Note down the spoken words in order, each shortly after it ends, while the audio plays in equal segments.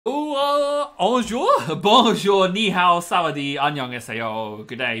bonjour, ni hao, sawadi, annyeonghaseyo,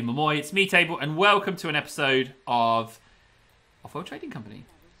 good day, momoy, it's me, Table, and welcome to an episode of Offworld Trading Company.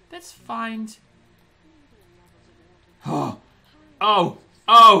 Let's find... Oh! We're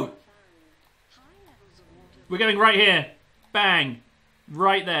going right here. Bang.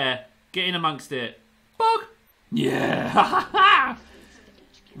 Right there. Get in amongst it. Bog! Yeah!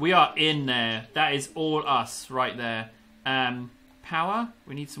 We are in there. That is all us right there. Power.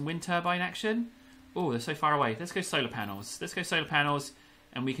 We need some wind turbine action. Oh, they're so far away. Let's go solar panels. Let's go solar panels,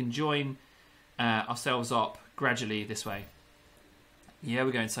 and we can join ourselves up gradually this way. Yeah,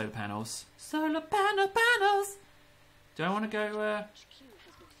 we're going solar panels. Solar panels. Do I want to go...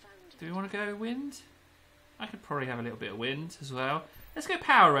 do we want to go wind? I could probably have a little bit of wind as well. Let's go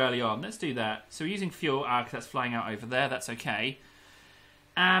power early on. Let's do that. So we're using fuel. Because that's flying out over there. That's okay.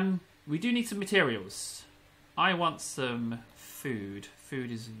 We do need some materials. I want some food.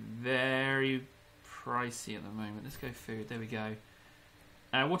 Food is very pricey at the moment. Let's go food. There we go.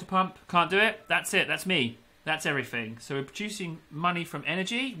 Water pump. Can't do it. That's it. That's me. That's everything. So we're producing money from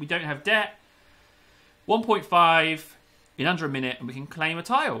energy. We don't have debt. 1.5 in under a minute, and we can claim a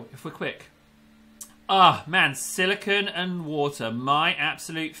tile if we're quick. Ah, man, silicon and water, my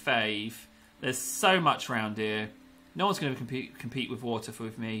absolute fave. There's so much around here. No one's going to compete with water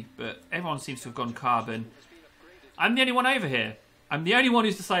with me, but everyone seems to have gone carbon. I'm the only one over here. I'm the only one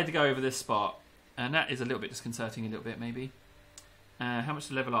who's decided to go over this spot, and that is a little bit disconcerting, a little bit maybe. How much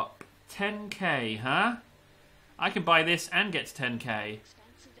to level up? 10k, huh? I can buy this and get to 10k.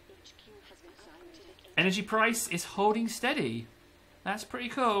 Energy price is holding steady. That's pretty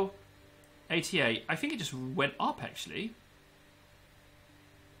cool. 88. I think it just went up, actually.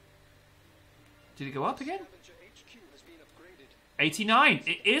 Did it go up again? 89.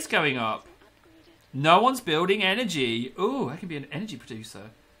 It is going up. No one's building energy. Ooh, I can be an energy producer.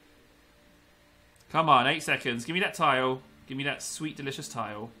 Come on, 8 seconds. Give me that tile. Give me that sweet, delicious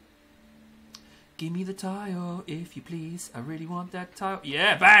tile. Give me the tile, if you please. I really want that tile.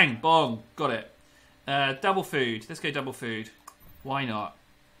 Yeah, bang, bong. Got it. Double food. Let's go double food. Why not?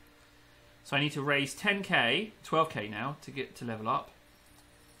 So I need to raise 10k, 12k now to get to level up.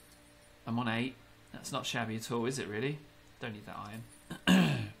 I'm on 8. That's not shabby at all, is it really? Don't need that iron.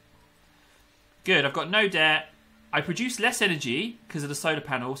 Good, I've got no debt. I produce less energy because of the solar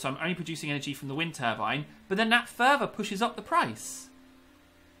panel, so I'm only producing energy from the wind turbine, but then that further pushes up the price.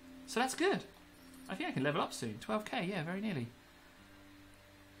 So that's good. I think I can level up soon. 12k, yeah, very nearly.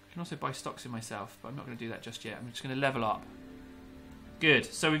 I can also buy stocks in myself, but I'm not going to do that just yet. I'm just going to level up. Good.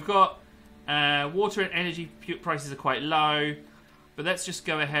 So we've got water and energy prices are quite low, but let's just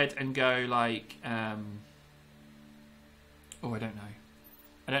go ahead and go like... oh, I don't know.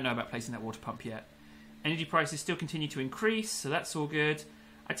 I don't know about placing that water pump yet. Energy prices still continue to increase, so that's all good.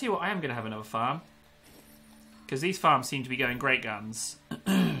 I tell you what, I am going to have another farm, because these farms seem to be going great guns.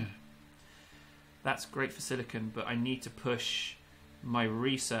 That's great for silicon, but I need to push my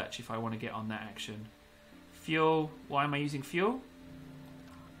research if I want to get on that action. Fuel. Why am I using fuel?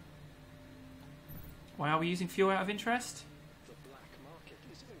 Why are we using fuel out of interest?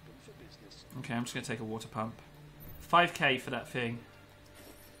 Okay, I'm just going to take a water pump. 5k for that thing.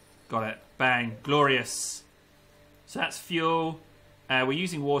 Got it. Bang. Glorious. So that's fuel. We're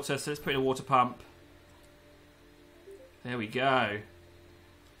using water, so let's put in a water pump. There we go.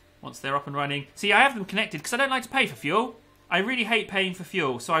 Once they're up and running. See, I have them connected because I don't like to pay for fuel. I really hate paying for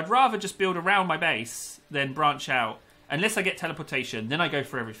fuel, so I'd rather just build around my base than branch out. Unless I get teleportation, then I go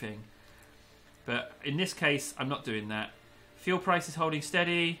for everything. But in this case, I'm not doing that. Fuel price is holding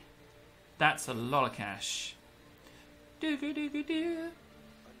steady. That's a lot of cash.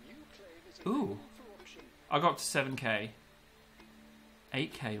 Ooh. I got up to 7k.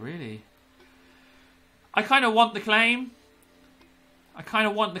 8k, really? I kind of want the claim.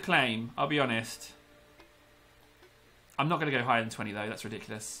 I'll be honest. I'm not going to go higher than 20, though. That's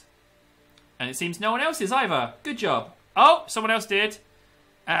ridiculous. And it seems no one else is either. Good job. Oh, someone else did.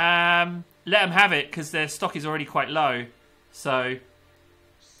 Let them have it, because their stock is already quite low. So,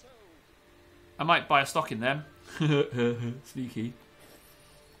 I might buy a stock in them. Sneaky.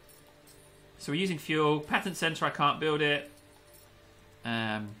 So we're using fuel. Patent center, I can't build it.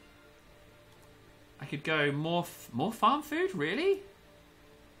 I could go more farm food, really?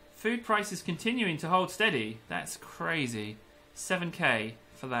 Food prices continuing to hold steady. That's crazy. 7k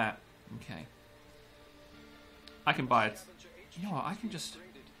for that. Okay. I can buy it. You know what? I can just...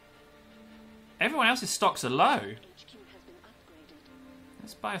 Everyone else's stocks are low.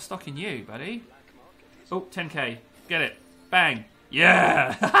 Let's buy a stock in you, buddy. Oh, 10k. Get it. Bang.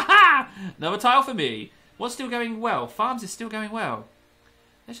 Yeah! Another tile for me. What's still going well? Farms is still going well.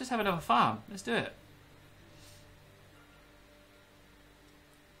 Let's just have another farm. Let's do it.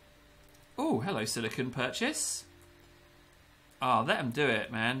 Oh, hello, silicon purchase. Oh, let them do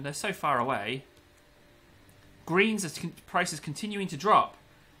it, man. They're so far away. Greens, prices continuing to drop.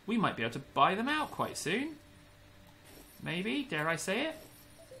 We might be able to buy them out quite soon. Maybe, dare I say it?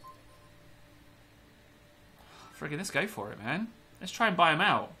 Friggin', let's go for it, man. Let's try and buy them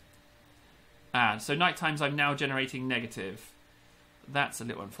out. Ah, so night times I'm now generating negative. That's a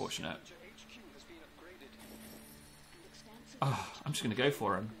little unfortunate. Oh, I'm just going to go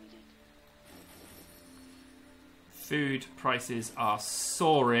for them. Food prices are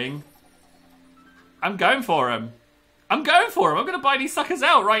soaring. I'm going for them. I'm going for them. I'm going to buy these suckers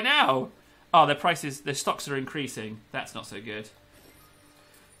out right now. Oh, their prices, their stocks are increasing. That's not so good.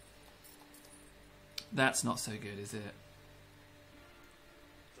 That's not so good, is it?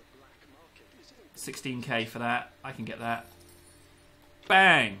 16k for that. I can get that.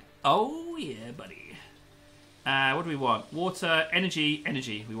 Bang. Oh, yeah, buddy. What do we want? Water, energy,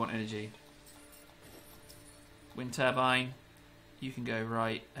 energy. We want energy. Wind turbine. You can go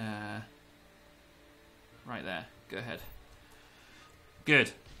right there. Go ahead.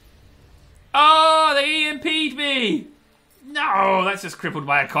 Good. Oh, they EMP'd me! No, that's just crippled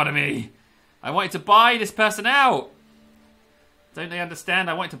my economy. I wanted to buy this person out. Don't they understand?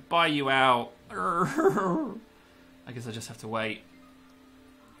 I wanted to buy you out. I guess I just have to wait.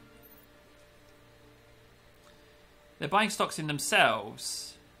 They're buying stocks in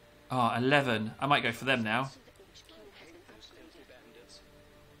themselves. Oh, 11. I might go for them now.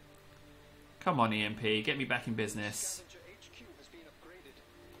 Come on, EMP. Get me back in business.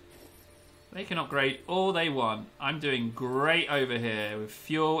 They can upgrade all they want. I'm doing great over here with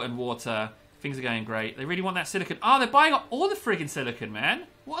fuel and water. Things are going great. They really want that silicon. Oh, they're buying up all the friggin' silicon, man.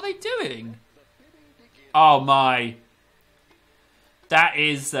 What are they doing? Oh, my. That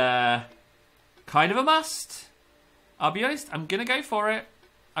is kind of a must. I'll be honest. I'm going to go for it.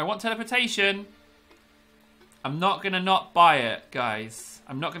 I want teleportation. I'm not going to not buy it, guys.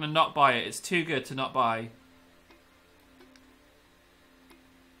 I'm not going to not buy it. It's too good to not buy.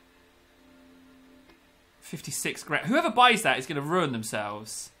 $56 grand. Whoever buys that is going to ruin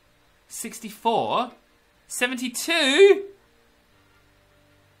themselves. 64? 72?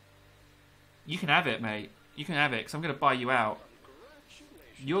 You can have it, mate. You can have it, because I'm going to buy you out.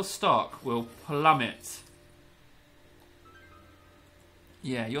 Your stock will plummet.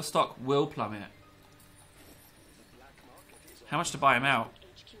 Yeah, your stock will plummet. How much to buy him out?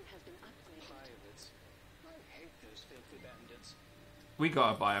 We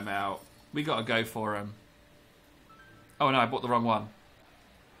gotta buy him out. We gotta go for him. Oh no, I bought the wrong one.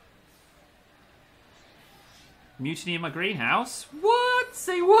 Mutiny in my greenhouse? What?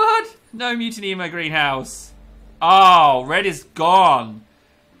 Say what? No mutiny in my greenhouse. Oh, red is gone.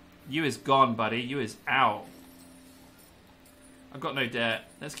 You is gone, buddy. You is out. I've got no debt.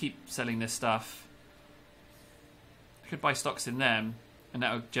 Let's keep selling this stuff. I could buy stocks in them, and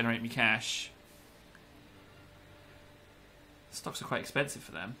that would generate me cash. Stocks are quite expensive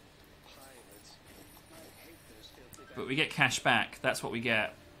for them. But we get cash back. That's what we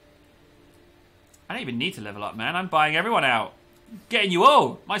get. I don't even need to level up, man. I'm buying everyone out. Getting you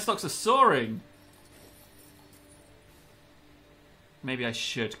all. My stocks are soaring. Maybe I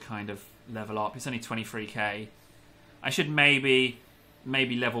should kind of level up. It's only 23k. I should maybe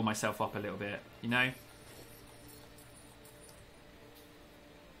level myself up a little bit, you know?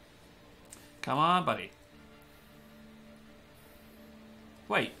 Come on, buddy.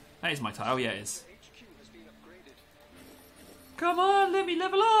 Wait, that is my tile. Oh, yeah, it is. Come on, let me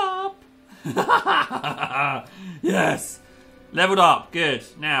level up. Yes. Leveled up. Good.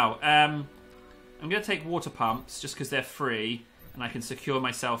 Now, I'm going to take water pumps just because they're free and I can secure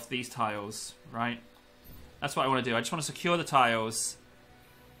myself these tiles, right? That's what I want to do. I just want to secure the tiles.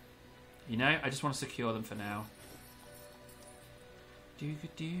 You know, I just want to secure them for now.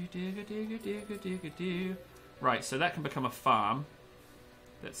 Right, so that can become a farm.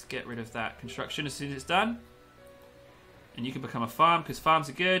 Let's get rid of that construction as soon as it's done. And you can become a farm because farms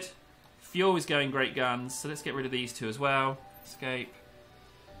are good. Fuel is going great guns. So let's get rid of these two as well. Escape.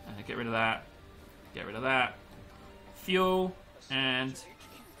 Get rid of that. Get rid of that. Fuel and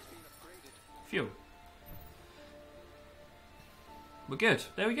fuel. We're good.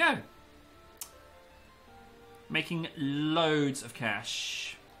 There we go. Making loads of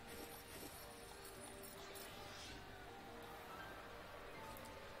cash.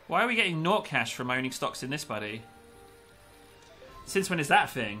 Why are we getting naught cash from owning stocks in this, buddy? Since when is that a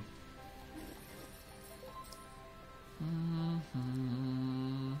thing?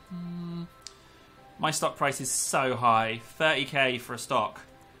 My stock price is so high. 30k for a stock.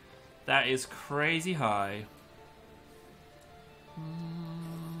 That is crazy high.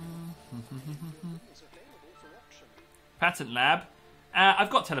 Patent lab. I've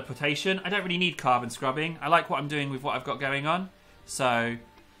got teleportation. I don't really need carbon scrubbing. I like what I'm doing with what I've got going on. So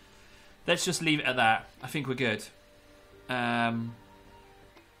let's just leave it at that. I think we're good. I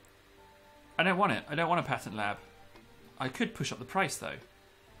don't want it. I don't want a patent lab. I could push up the price though.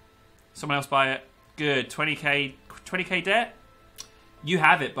 Someone else buy it. Good. 20k debt? You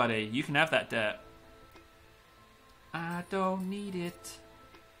have it, buddy. You can have that debt. I don't need it.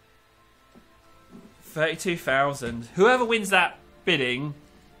 32,000. Whoever wins that bidding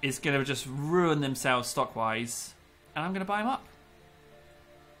is going to just ruin themselves stock-wise. And I'm going to buy them up.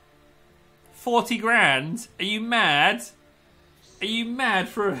 40 grand? Are you mad? Are you mad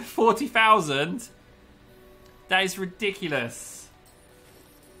for 40,000? That is ridiculous.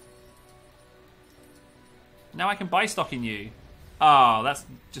 Now I can buy stock in you. Oh, that's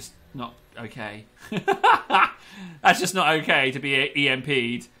just not okay. That's just not okay to be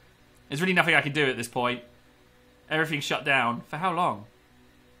EMP'd. There's really nothing I can do at this point. Everything's shut down. For how long?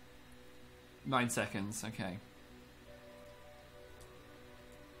 9 seconds. Okay.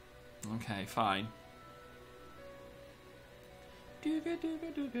 Okay, fine. They're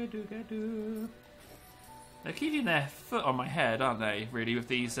keeping their foot on my head, aren't they? Really, with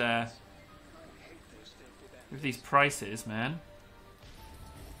these prices, man.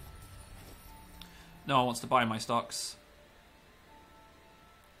 No one wants to buy my stocks.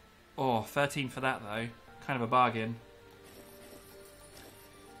 Oh, 13 for that though. Kind of a bargain.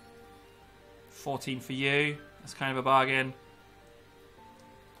 14 for you. That's kind of a bargain.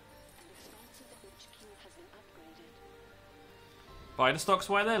 Buy the stocks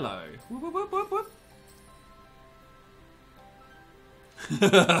while they're low. Whoop, whoop, whoop, whoop, whoop.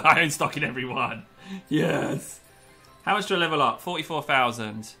 I own stock in everyone. Yes. How much do I level up?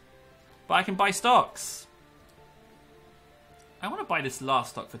 44,000. But I can buy stocks. I want to buy this last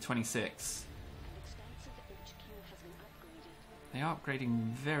stock for 26. They are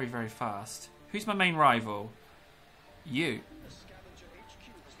upgrading very, very fast. Who's my main rival? You.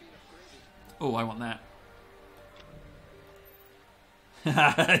 Oh, I want that.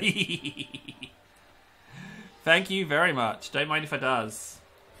 Thank you very much. Don't mind if I does.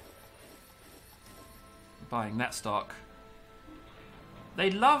 Buying that stock. They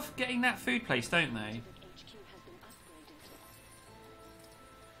love getting that food place, don't they?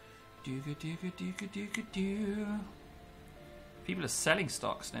 People are selling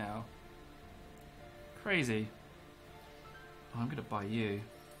stocks now. Crazy. Oh, I'm gonna buy you.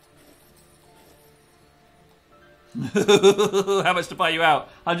 How much to buy you out?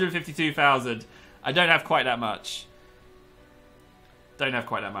 152,000. I don't have quite that much. Don't have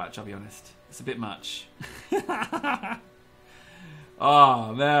quite that much, I'll be honest. It's a bit much.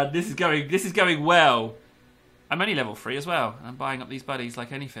 Oh man, this is going well. I'm only level 3 as well. I'm buying up these buddies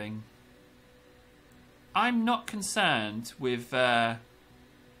like anything. I'm not concerned with I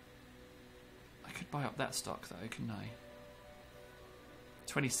could buy up that stock though, couldn't I?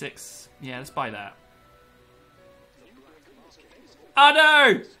 26. Yeah, let's buy that. Oh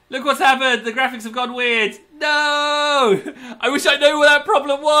no! Look what's happened! The graphics have gone weird! No! I wish I knew what that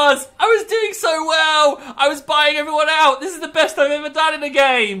problem was! I was doing so well! I was buying everyone out! This is the best I've ever done in a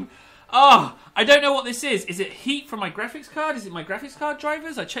game! Oh, I don't know what this is. Is it heat from my graphics card? Is it my graphics card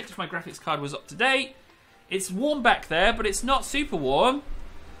drivers? I checked if my graphics card was up to date. It's warm back there, but it's not super warm.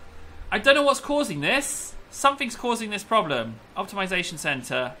 I don't know what's causing this. Something's causing this problem. Optimization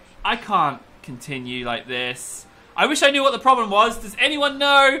center. I can't continue like this. I wish I knew what the problem was. Does anyone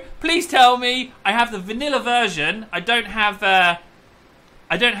know? Please tell me. I have the vanilla version. I don't have the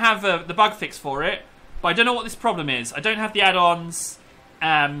bug fix for it, but I don't know what this problem is. I don't have the add-ons,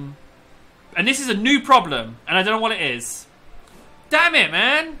 and this is a new problem, and I don't know what it is. Damn it,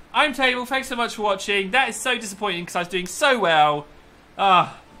 man! I'm Table. Thanks so much for watching. That is so disappointing because I was doing so well.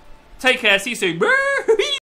 Take care. See you soon.